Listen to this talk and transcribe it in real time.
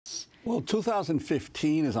Well,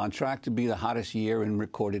 2015 is on track to be the hottest year in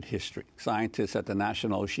recorded history. Scientists at the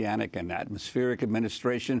National Oceanic and Atmospheric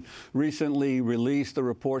Administration recently released a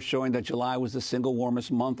report showing that July was the single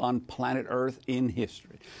warmest month on planet Earth in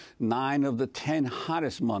history. 9 of the 10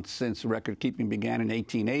 hottest months since record-keeping began in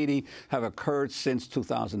 1880 have occurred since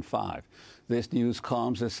 2005. This news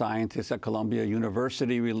comes as scientists at Columbia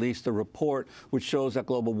University released a report which shows that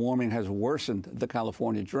global warming has worsened the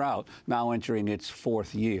California drought, now entering its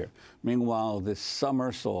 4th year. Meanwhile, this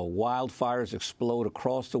summer saw wildfires explode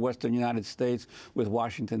across the western United States, with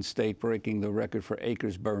Washington state breaking the record for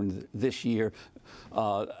acres burned this year.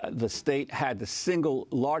 The state had the single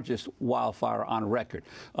largest wildfire on record.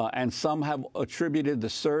 And some have attributed the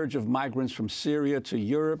surge of migrants from Syria to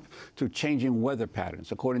Europe to changing weather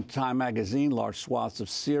patterns. According to Time magazine, large swaths of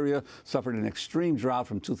Syria suffered an extreme drought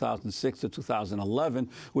from 2006 to 2011,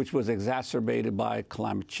 which was exacerbated by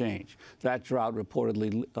climate change. That drought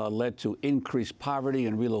reportedly led to increased poverty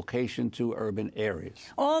and relocation to urban areas.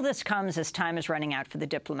 All this comes as time is running out for the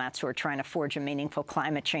diplomats who are trying to forge a meaningful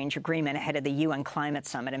climate change agreement ahead of the UN Climate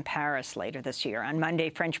Summit in Paris later this year. On Monday,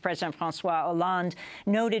 French President François Hollande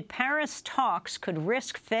noted Paris talks could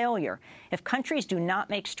risk failure if countries do not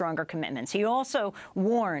make stronger commitments. He also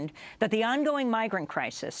warned that the ongoing migrant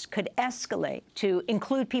crisis could escalate to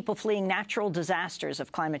include people fleeing natural disasters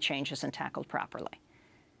if climate change isn't tackled properly.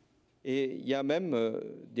 Et il y a même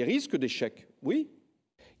des risques d'échec, oui.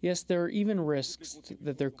 Yes, there are even risks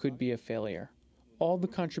that there could be a failure. All the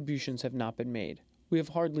contributions have not been made. We have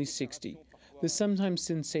hardly 60. The sometimes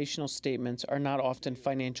sensational statements are not often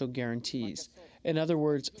financial guarantees. In other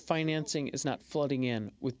words, financing is not flooding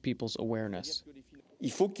in with people's awareness. Il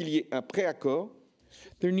faut qu'il y ait un préaccord.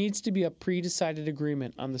 There needs to be a pre-decided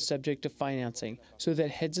agreement on the subject of financing so that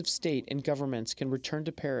heads of state and governments can return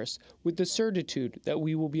to Paris with the certitude that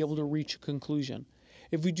we will be able to reach a conclusion.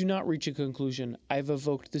 If we do not reach a conclusion, I have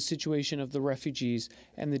evoked the situation of the refugees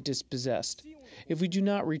and the dispossessed. If we do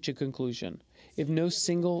not reach a conclusion, if no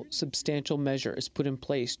single substantial measure is put in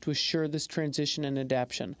place to assure this transition and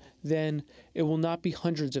adaptation, then it will not be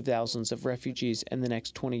hundreds of thousands of refugees in the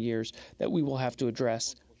next 20 years that we will have to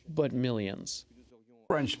address, but millions.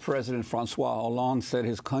 French President François Hollande said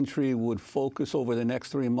his country would focus over the next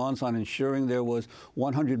 3 months on ensuring there was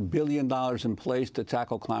 $100 billion in place to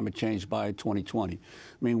tackle climate change by 2020.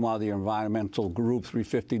 Meanwhile, the environmental group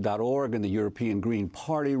 350.org and the European Green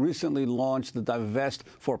Party recently launched the Divest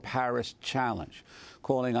for Paris Challenge,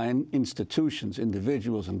 calling on institutions,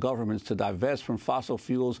 individuals, and governments to divest from fossil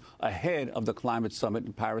fuels ahead of the climate summit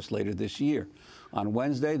in Paris later this year. On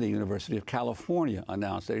Wednesday, the University of California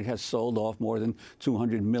announced that it has sold off more than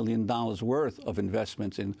 $200 million worth of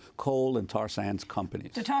investments in coal and tar sands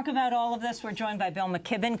companies. To talk about all of this, we're joined by Bill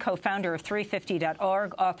McKibben, co-founder of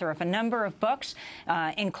 350.org, author of a number of books,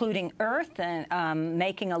 including Earth and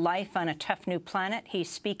Making a Life on a Tough New Planet. He's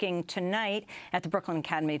speaking tonight at the Brooklyn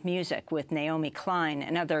Academy of Music with Naomi Klein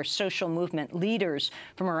and other social movement leaders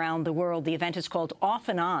from around the world. The event is called Off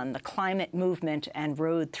and On, the Climate Movement and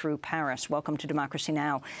Road Through Paris. Welcome to Democracy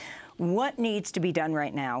Now! What needs to be done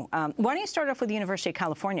right now? Why don't you start off with the University of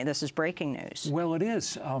California? This is breaking news. Well, it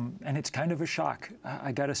is, and it's kind of a shock,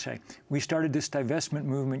 I got to say. We started this divestment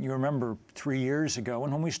movement, you remember, 3 years ago,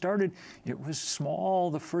 and when we started, it was small.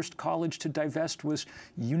 The first college to divest was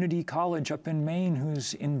Unity College up in Maine,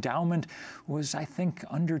 whose endowment was, I think,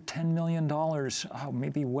 under $10 million,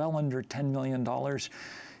 maybe well under $10 million.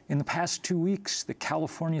 In the past 2 weeks, the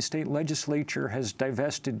California State Legislature has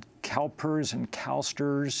divested CalPERS and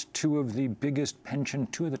CalSTRS, two of the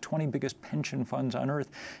 20 biggest pension funds on earth.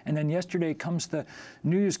 And then yesterday comes the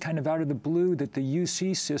news kind of out of the blue that the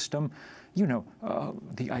UC system, you know,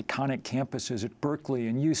 the iconic campuses at Berkeley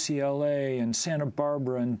and UCLA and Santa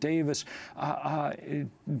Barbara and Davis,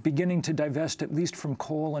 beginning to divest at least from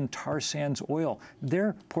coal and tar sands oil.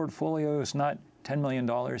 Their portfolio is not $10 million,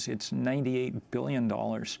 it's $98 billion.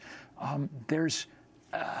 There's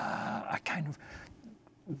a kind of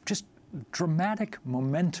just dramatic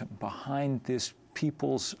momentum behind this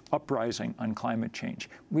people's uprising on climate change.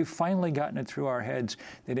 We've finally gotten it through our heads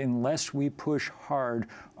that unless we push hard,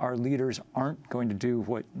 our leaders aren't going to do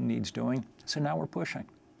what needs doing. So now we're pushing.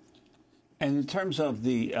 And in terms of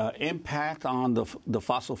the impact on the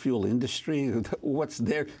fossil fuel industry, what's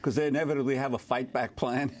there? Because they inevitably have a fight-back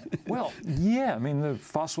plan. Well, yeah. I mean, the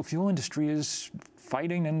fossil fuel industry is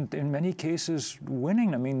fighting and, in many cases,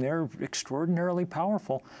 winning. I mean, they're extraordinarily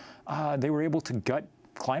powerful. They were able to gut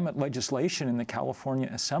climate legislation in the California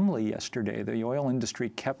Assembly yesterday. The oil industry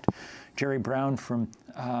kept Jerry Brown from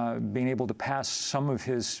being able to pass some of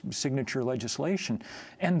his signature legislation,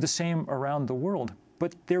 and the same around the world.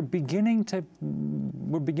 but we're beginning to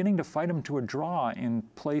fight them to a draw in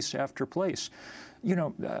place after place. You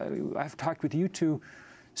know, I've talked with you two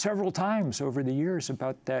several times over the years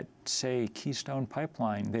about that, say, Keystone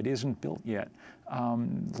Pipeline that isn't built yet.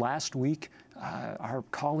 Last week, our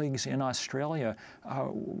colleagues in Australia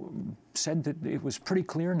said that it was pretty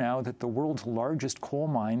clear now that the world's largest coal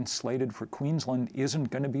mine slated for Queensland isn't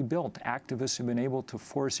going to be built. Activists have been able to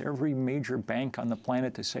force every major bank on the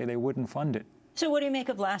planet to say they wouldn't fund it. So what do you make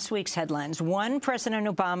of last week's headlines? One, President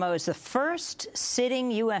Obama is the first sitting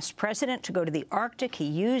U.S. president to go to the Arctic. He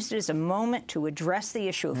used it as a moment to address the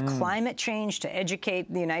issue of climate change, to educate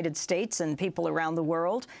the United States and people around the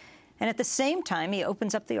world. And at the same time, he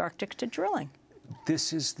opens up the Arctic to drilling.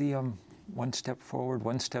 This is the one step forward,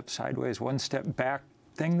 one step sideways, one step back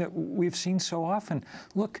thing that we've seen so often.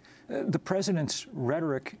 Look, the president's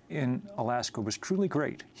rhetoric in Alaska was truly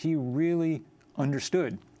great. He really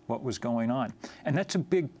understood what was going on. And that's a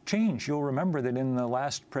big change. You'll remember that in the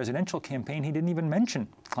last presidential campaign, he didn't even mention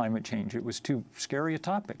climate change. It was too scary a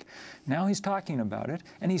topic. Now he's talking about it,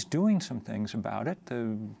 and he's doing some things about it.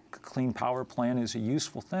 The Clean Power Plan is a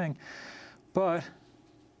useful thing, but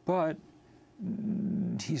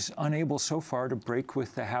he's unable so far to break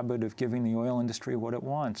with the habit of giving the oil industry what it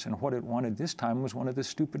wants. And what it wanted this time was one of the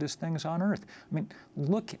stupidest things on earth. I mean,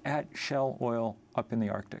 look at Shell oil up in the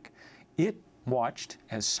Arctic. It watched,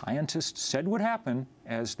 as scientists said would happen,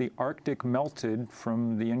 as the Arctic melted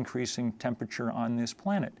from the increasing temperature on this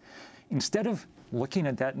planet. Instead of looking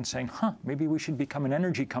at that and saying, maybe we should become an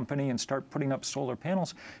energy company and start putting up solar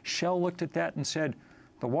panels, Shell looked at that and said,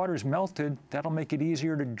 the water's melted, that'll make it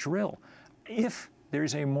easier to drill. If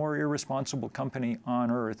there's a more irresponsible company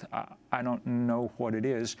on Earth, I don't know what it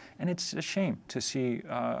is, and it's a shame to see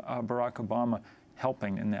Barack Obama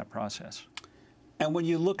helping in that process. And when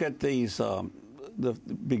you look at these, the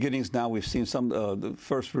beginnings now, we've seen some, the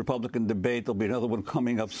first Republican debate, there'll be another one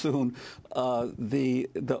coming up soon. The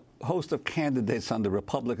host of candidates on the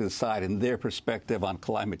Republican side and their perspective on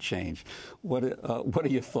climate change. What are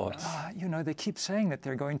your thoughts? You know, they keep saying that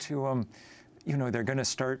they're going to, they're going to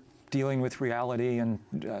start dealing with reality and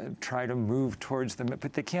try to move towards them,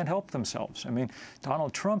 but they can't help themselves. I mean,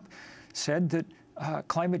 Donald Trump said that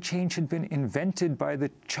climate change had been invented by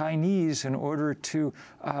the Chinese in order to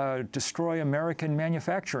destroy American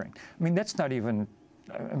manufacturing. I mean, that's not even,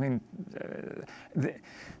 that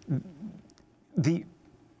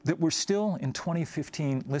we're still in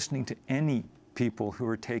 2015 listening to any people who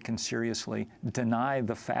are taken seriously deny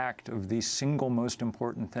the fact of the single most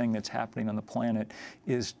important thing that's happening on the planet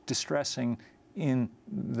is distressing in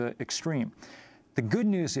the extreme. The good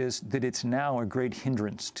news is that it's now a great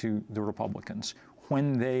hindrance to the Republicans.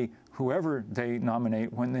 Whoever they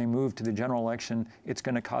nominate, when they move to the general election, it's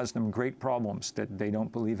going to cause them great problems that they don't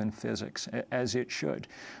believe in physics, as it should.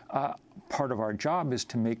 Part of our job is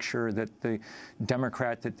to make sure that the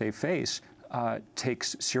Democrat that they face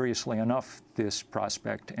takes seriously enough this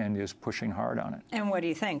prospect and is pushing hard on it. And what do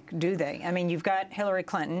you think? Do they? I mean, you've got Hillary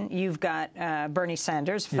Clinton, you've got Bernie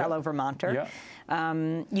Sanders, fellow Vermonter.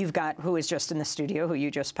 Yep. You've got, who is just in the studio, who you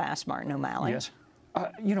just passed, Martin O'Malley. Yes.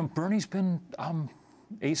 Bernie's been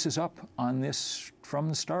aces up on this from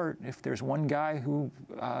the start. If there's one guy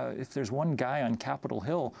on Capitol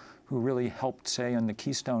Hill who really helped, say, in the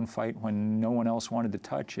Keystone fight when no one else wanted to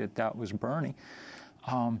touch it, that was Bernie.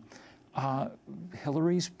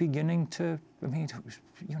 Hillary's beginning to,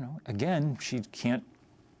 again, she can't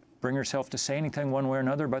bring herself to say anything one way or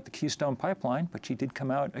another about the Keystone Pipeline, but she did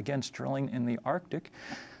come out against drilling in the Arctic.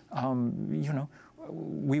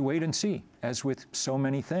 We wait and see, as with so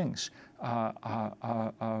many things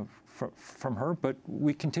from her, but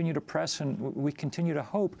we continue to press and we continue to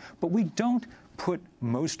hope, but we don't put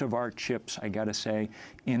most of our chips, I gotta say,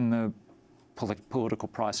 in the political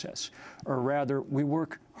process, or rather, we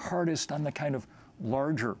work hardest on the kind of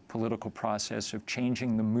larger political process of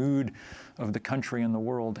changing the mood of the country and the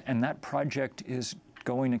world, and that project is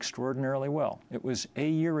going extraordinarily well. It was a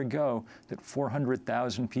year ago that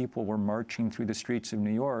 400,000 people were marching through the streets of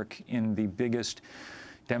New York in the biggest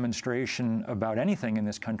demonstration about anything in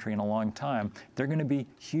this country in a long time. There are going to be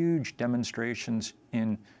huge demonstrations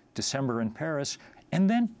in December in Paris, and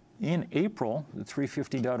then in April, the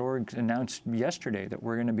 350.org announced yesterday that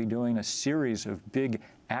we're going to be doing a series of big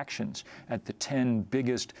actions at the 10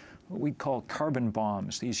 biggest, what we call carbon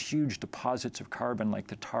bombs, these huge deposits of carbon like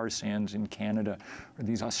the tar sands in Canada or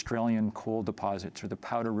these Australian coal deposits or the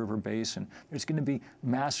Powder River Basin. There's going to be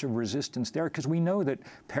massive resistance there because we know that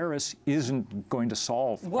Paris isn't going to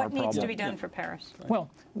solve our problem. What needs to be done for Paris?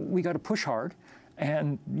 Well, we got to push hard.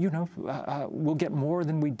 And, we'll get more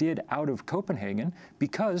than we did out of Copenhagen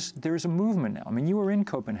because there's a movement now. I mean, you were in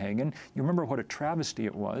Copenhagen. You remember what a travesty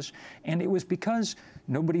it was. And it was because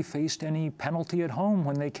nobody faced any penalty at home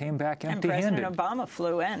when they came back empty-handed. And President Obama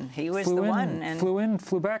flew in. He was the one. And flew in,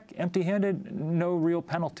 flew back, empty-handed, no real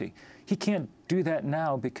penalty. He can't do that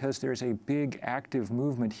now because there's a big active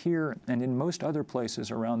movement here and in most other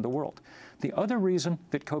places around the world. The other reason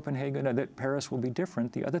that that Paris will be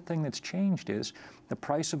different, the other thing that's changed is the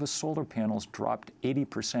price of a solar panel's dropped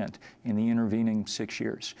 80% in the intervening 6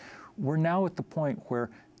 years. We're now at the point where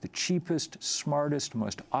the cheapest, smartest,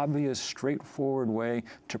 most obvious, straightforward way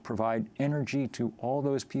to provide energy to all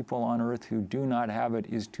those people on Earth who do not have it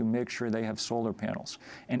is to make sure they have solar panels.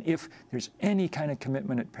 And if there's any kind of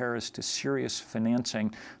commitment at Paris to serious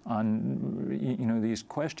financing on these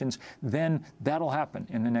questions, then that'll happen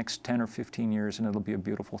in the next 10 or 15 years, and it'll be a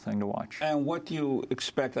beautiful thing to watch. And what do you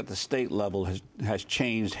expect at the state level has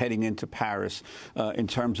changed heading into Paris in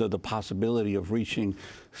terms of the possibility of reaching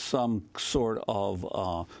some sort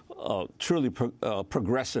of truly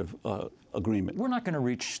progressive agreement? We're not going to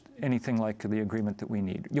reach anything like the agreement that we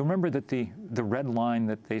need. You'll remember that the red line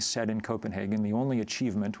that they set in Copenhagen, the only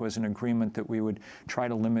achievement was an agreement that we would try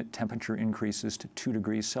to limit temperature increases to 2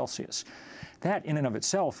 degrees Celsius. That, in and of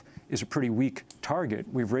itself, is a pretty weak target.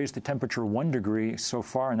 We've raised the temperature 1 degree so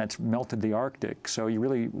far, and that's melted the Arctic. So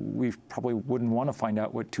we probably wouldn't want to find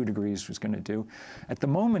out what 2 degrees was going to do. At the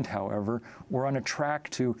moment, however, we're on a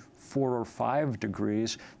track to 4 or 5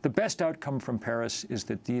 degrees. The best outcome from Paris is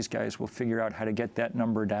that these guys will figure out how to get that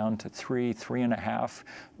number down to 3.5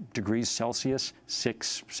 degrees Celsius,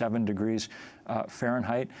 6, 7 degrees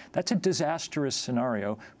Fahrenheit. That's a disastrous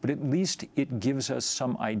scenario, but at least it gives us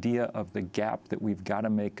some idea of the gap that we've got to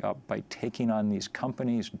make up by taking on these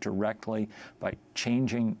companies directly, by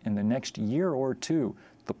changing in the next year or two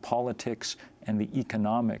the politics and the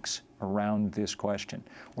economics around this question.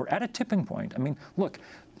 We're at a tipping point. I mean, look,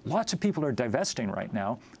 lots of people are divesting right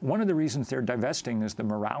now. One of the reasons they're divesting is the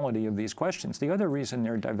morality of these questions. The other reason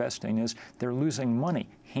they're divesting is they're losing money,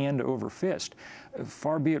 hand over fist.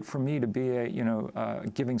 Far be it from me to be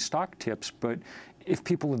giving stock tips, but if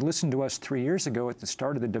people had listened to us 3 years ago at the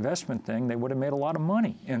start of the divestment thing, they would have made a lot of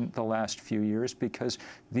money in the last few years because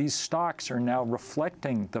these stocks are now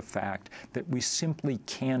reflecting the fact that we simply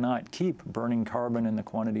cannot keep burning carbon in the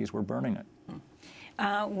quantities we're burning it.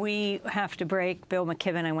 We have to break. Bill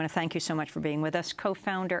McKibben, I want to thank you so much for being with us,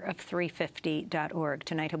 co-founder of 350.org.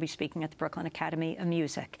 Tonight he'll be speaking at the Brooklyn Academy of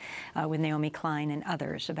Music with Naomi Klein and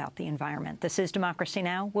others about the environment. This is Democracy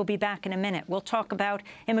Now! We'll be back in a minute. We'll talk about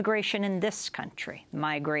immigration in this country,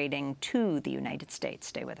 migrating to the United States.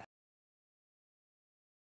 Stay with us.